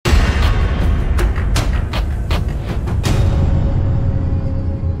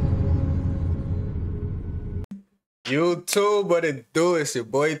You too, but it do. It's your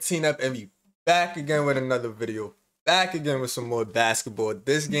boy Tnep, and we back again with another video. Back again with some more basketball.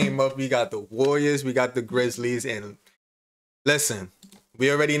 This game up, we got the Warriors, we got the Grizzlies, and listen, we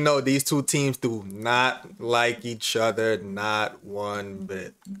already know these two teams do not like each other, not one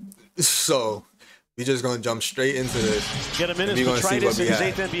bit. So we just gonna jump straight into this. Get a minute to try this in his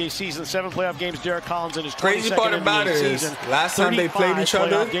 8th NBA season, 7 playoff games. Derek Collins in his 22nd crazy part about NBA it is season, last time they played each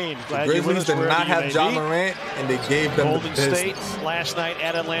other, the Grizzlies did not have Ja Morant, and they gave them Golden the business. State last night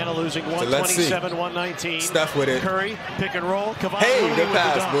at Atlanta, losing 127-119. Steph with it. Curry, pick and roll. Hey, good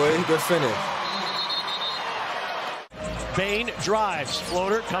pass, boy. Good finish. Bain drives,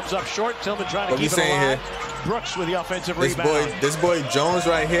 floater comes up short. Tillman trying to keep it alive. Here? Brooks with the offensive rebound. This boy Jones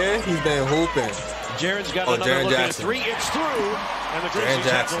right here, he's been hooping. Jaren's got another look at three. It's through, and the Grizzlies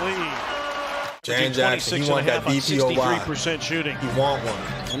have the lead. Jaren Jackson, he want that DPOY. 63% shooting. He want one.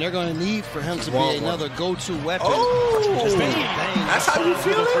 And they're going to need for him to be another go-to weapon. Oh, that's how you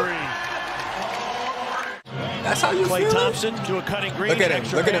feel it? That's how you feel it? Klay Thompson to a cutting green. Look at him.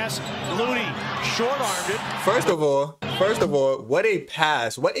 Look at him. Looney short-armed it. First of all, what a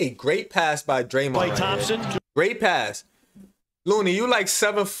pass. What a great pass by Draymond. Klay Thompson. Great pass. Looney, you like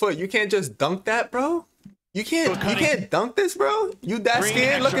 7 foot. You can't just dunk that, bro. You can't dunk this, bro. You that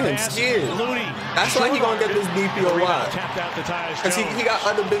scared? Look at him scared. Looney. That's why he gonna get this DPOY. Tapped out to Tyus Because he got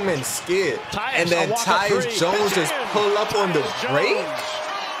other big men scared. And then Tyus Jones just pull up on the break.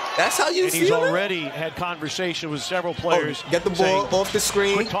 That's how you feel it? He's already had conversation with several players. Get the ball off the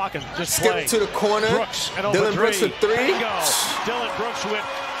screen. Quit talking. Just skip play. to the corner. Dylan Brooks for 3. Dylan Brooks with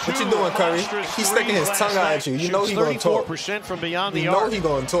what you doing, Curry? He's sticking his tongue out at you. You know he's going to talk. From beyond the you know he's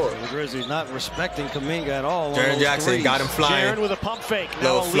going to talk. The Grizzlies not respecting Kuminga at all. Jaren Jackson got him flying. Jaren with a pump fake.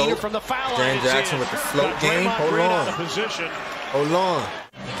 Little Now a float. from the foul line. Jaren Jackson with the float game. Hold on.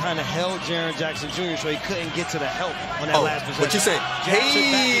 Kind of held Jaren Jackson Jr. so he couldn't get to the help on that last possession. What you say?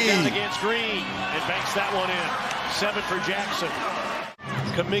 Jackson against Green and banks that one in. 7 for Jackson.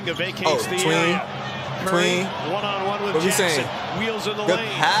 Kuminga vacates the area. Tween. One-on-one with what Jackson. Wheels in the good lane.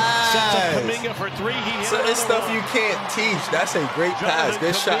 Pass. Sets up Kuminga for 3. Certain stuff you can't teach. That's a great pass.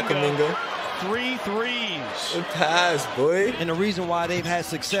 Good shot, Kuminga. 3 threes. Good pass, boy. And the reason why they've had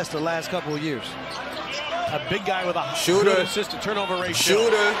success the last couple of years. A big guy with a shooter, good assist to turnover ratio.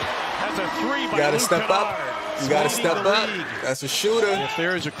 Shooter. That's a 3 by you gotta Luke step Kennard. up. You gotta step up. That's a shooter. If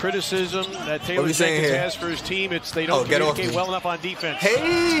there is a criticism that Taylor Jenkins has for his team, it's they don't communicate well enough on defense.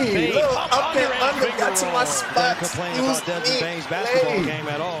 Hey, look, up and under, got to my spot. Complaining about Desmond Bain's basketball game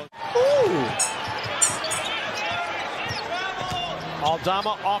at all.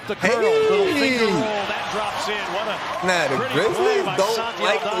 Aldama off the curl, little finger roll, that drops in. What a the Grizzlies don't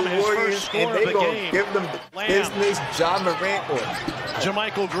like the Warriors, and they gonna give them the business. Ja Morant or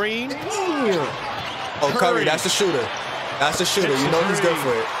Jermichael Green. Oh, Curry, that's the shooter. That's the shooter. You know he's good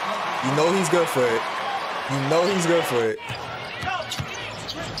for it. You know he's good for it. You know he's good for it.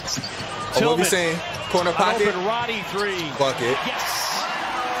 Oh, what we saying? Corner pocket. Open Roddy 3. Bucket. Yes.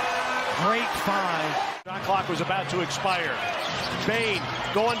 Great find. Shot clock was about to expire. Bain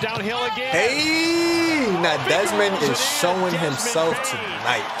going downhill again. Hey, now Desmond is showing himself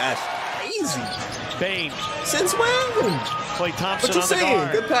tonight. That's crazy. Bain. Since when? Klay Thompson what you on saying? the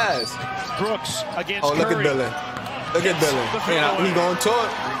guard. Good pass. Brooks against Curry. Look at Dylan. Look at Dylan. He gonna talk.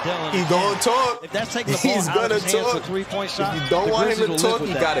 He gonna talk. If that's taking the ball out of his hands for a three-point shot, if you don't want him to talk,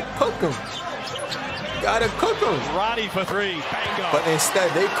 you gotta cook him. You gotta cook him. Roddy for 3. Bingo. But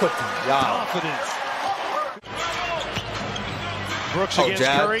instead, they cook him. Y'all. Confidence. Brooks against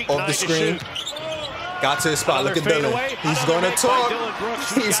Curry. Off the screen. Got to his spot. Look at Dylan. He's gonna talk.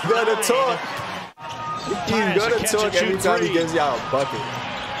 He's gonna talk. He's gonna talk every time he gives y'all a bucket.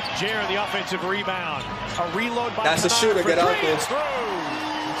 Jaren, the offensive rebound. A reload by That's a shooter. Get out there.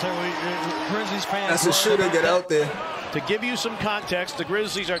 That's a shooter. Get out there. To give you some context, the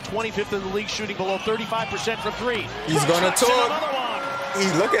Grizzlies are 25th in the league, shooting below 35% from 3. He's gonna talk.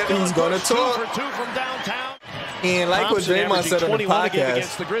 He's gonna talk. 2 for 2 from downtown. He ain't like what Draymond said on the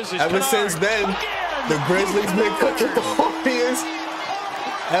podcast. Ever since then, the Grizzlies been cooking the Warriors.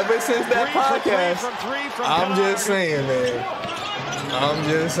 Ever since that podcast, I'm just saying, man. I'm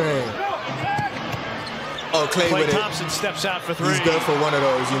just saying. Oh, Klay with it. Thompson steps out for 3. He's good for one of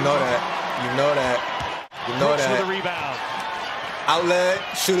those. You know that. You know that. You know that. that. With a rebound. Outlet,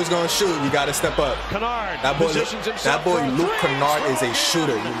 shooter's gonna shoot. You gotta step up. Kennard that boy Luke Kennard is a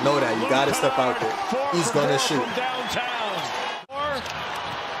shooter. You know that. You gotta step out there. He's gonna shoot.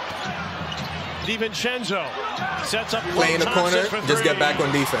 DiVincenzo sets up. Play in the corner, just get back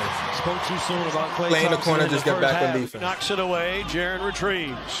on defense. Spoke too soon about Klay. Play in the corner, just get back on defense. Knocks it away. Jaren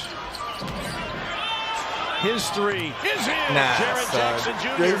retrieves. His three is in. Nah, Jaren Jackson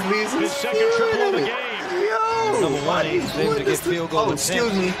Jr. Grizzlies his second triple of the game. Yo, Number one, he was able to get field goal. Oh,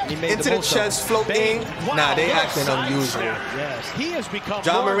 excuse me. He made Into the chest floating. Wow, Nah, they what a acting unusual. Yes. He has become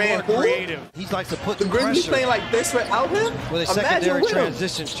John more Moran, and more creative. He likes to put The Grizzlies pressure playing like this without him? with a Imagine secondary with him.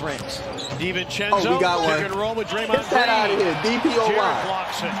 transition strengths. DiVincenzo, Oh, we got one. pick and roll with Draymond Get that out of Green. here. DPOY. Jared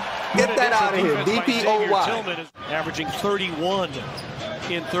blocks it. Get that out of here. Defense by Xavier DPOY. Tillman is averaging 31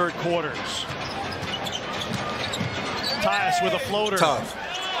 in third quarters. Tyus with a floater. Tough.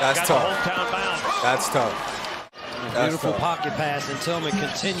 That's Got tough. the hometown bounce. That's tough. Beautiful pocket pass, and Tillman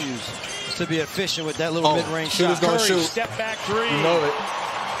continues to be efficient with that little mid-range shooter's shot. gonna Curry, shoot. step back three. You know it.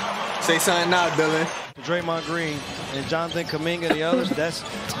 Say something now, Dylan. Draymond Green and Jonathan Kuminga and the others, that's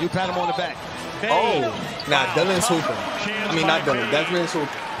you pat him on the back. Bane. Oh, nah, Wow. Dylan's Tough hooping. chance I mean, by not Dylan. Bane. Desmond's hooping.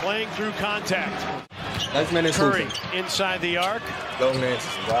 Playing through contact. Desmond is Curry hooping. inside the arc. Young Nance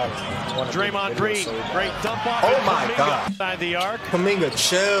is wild. Draymond Green, great dump off. Oh and my Kuminga God. inside the arc. Kuminga,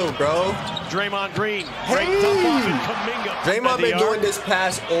 chill, bro. Draymond Green, great dump off and Kuminga. Draymond been doing this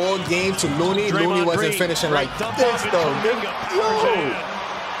pass all game to Looney. Looney wasn't finishing like this, though. Yo.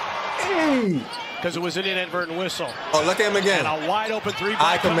 Hey. Because it was an inadvertent whistle. Oh, look at him again. And a wide open three. All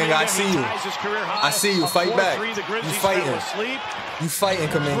right, Kuminga, I see you. I I see you. Fight back. You fighting. You fighting,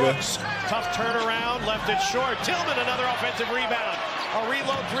 Kuminga. Brooks, tough turnaround, left it short. Tillman, another offensive rebound. A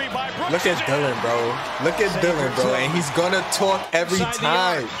reload three by Brooks. Look at Dylan, bro. Look at Dylan, bro. And he's gonna talk every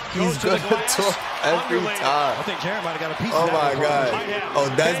time. He's gonna talk every time. I think Jared might have got a piece Oh of that. my God. Oh,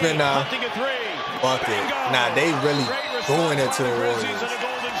 Desmond now. Bucket. Nah, they really doing it to the Warriors.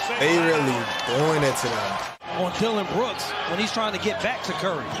 They really doing it to them. On Dylan Brooks when he's trying to get back to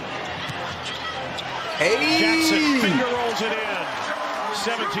Curry. Jackson finger Hey! rolls it in.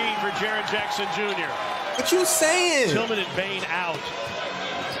 17 for Jaren Jackson Jr. What you saying? Tillman and Bane out.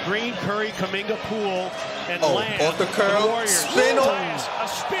 Green, Curry, Kuminga, Poole, and Oh, Lamb. off the curl, Warriors. spin off. A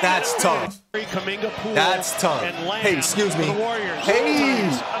spin That's and a tough. Curry, Kuminga, Poole, That's tough. and Lamb Hey, excuse me. for the Warriors. Hey,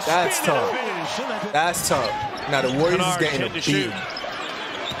 A that's spin and a tough. finish. That's tough. Now the Warriors is Kennard, getting 10 a to shoot.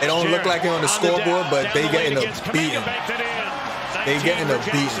 beat. It don't look like it on the scoreboard, but they getting a beating. They getting a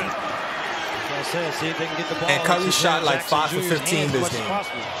beating. See if they can get the ball. And Curry into shot Jaren like Jackson 5 for Jr.'s 15 hands this as much as game.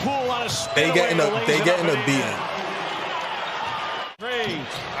 possible. Poole on a spin They getting away, a lays they it getting up a and beating. in. Three,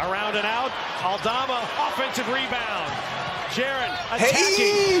 around and out. Aldama, offensive rebound. Jaren attacking,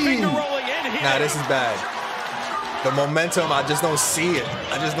 Hey! finger rolling in here. Nah, this is bad. The momentum, I just don't see it.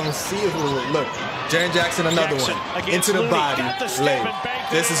 I just don't see it. Look, Jaren Jackson, another Jackson one. against Into the Looney. body. Got the step Lay. and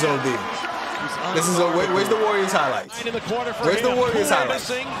banked This it is in. OD. This is where's the Warriors highlights? In the quarter for Where's the him. Warriors Poole highlights?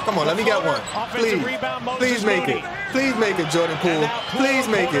 missing. Come on, let me get one. Offensive Please. rebound, Moses Please make Moody. it. Please make it, Jordan And Poole. now Poole, Please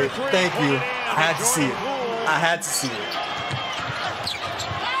make corner it. three, Thank put you. it in. I had to see it. Jordan Poole. I had to see it.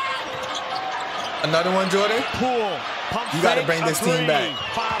 Another one, Jordan? Poole. Pump You gotta fake, bring a this team three. back.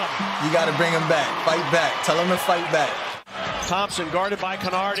 Bottom. You got to bring him back. Fight back. Tell him to fight back. Thompson guarded by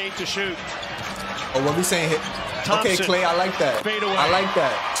Kennard, 8 to shoot. Oh, what we saying here? Okay, Thompson. Clay, I like that. Fade away. I like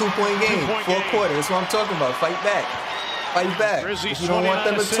that. 2-point game. 2-point Fourth game. quarter. That's what I'm talking about. Fight back. Fight back. Grizzlies, If you don't want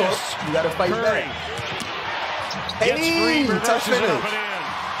them to 29 talk, assists. you got to fight Curry. back. Gets free, Hey, tough reverses it up finish. and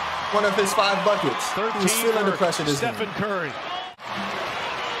in. One of his 5 buckets. 13 He was feeling the for pressure this game. Stephen Curry.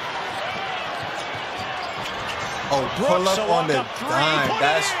 Oh, pull Brooks, up a on the walk-up three, dime. put it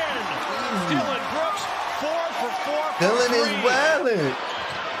That's in. Dylan Brooks, 4 for 4 for Dylan is three. wailing.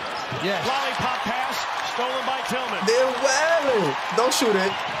 Yes. Lollipop pass, stolen by Tillman. They're wailing. Don't shoot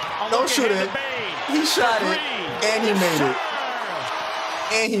it. A Don't look shoot ahead it. to Bane. He shot it. Three. And he made it. Sir.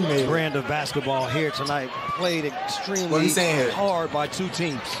 And he made it. Brand of basketball here tonight. Played What are extremely you saying here? hard by two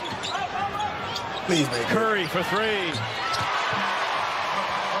teams. Please make it. Curry for 3.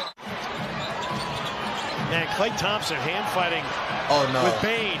 And Klay Thompson hand fighting Oh, no. with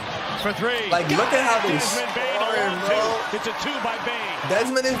Bane for 3. Like, look at how they Desmond Bane scoring, along bro. 2. It's a 2 by Bane.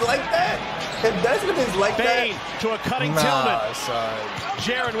 Desmond is like that. If Desmond is like Bane to a cutting that. Tillman. Nah, son.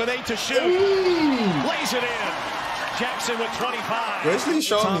 Jaren with 8 to shoot. Ooh. Lays it in. Jackson with 25. Grizzlies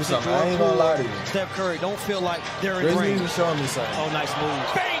showing me something. I ain't gonna lie to you. Steph Curry, don't feel like they're in Grizzlies range. is showing me something. Oh, nice move.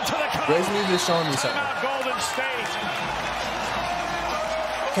 Bane to the cup. Grizzlies is showing me something. Timeout Golden State.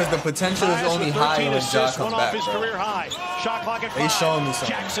 Because the potential is Tyus only with higher 13 when Ja assists, comes one off back, his bro. career high. Shot clock at 5. They showing me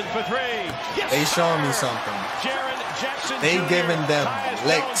something. Jackson for 3. Yes, They showing me sir. something. Jaren Jackson They Jr. giving them Tyus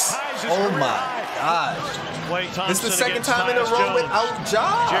licks. Jones ties his Oh career my high. gosh. Klay Thompson This is the second against time in a Tyus row Jones. without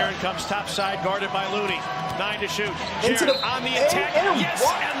Ja. Jaren comes topside, guarded by Looney. 9 to shoot. Into Jaren the- on the and- attack. and yes,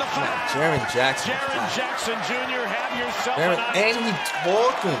 what? and the foul. Jaren Jackson. Jaren Jackson Jr. Have yourself a night. And he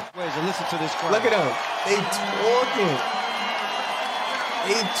talking. Ways to listen to this crowd. Look at him. They talking.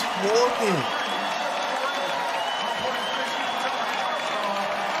 They talking.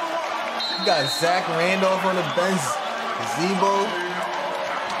 You got Zach Randolph on the bench. Zebo.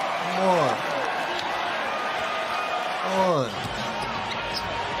 Come on. Come on.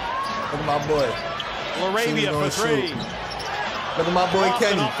 Look at my boy. Laravia for three. Look at my boy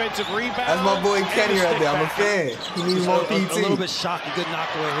Kenny. That's my boy Kenny right there. I'm a fan. He needs more PT. A little bit shocking. Good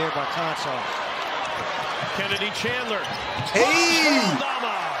knockaway here by Consol. Kennedy Chandler. Hey!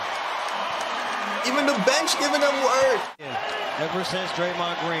 Even the bench giving them work. Yeah. Ever since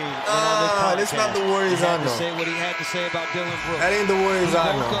Draymond Green. That's not the Warriors I know. Say what he had to say about Dylan Brooks. That ain't the Warriors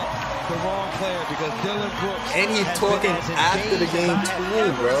I know. The wrong player because Dylan Brooks. And he's talking after the game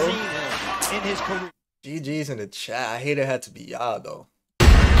too, bro. In his career. GG's in the chat. I hate it had to be y'all though.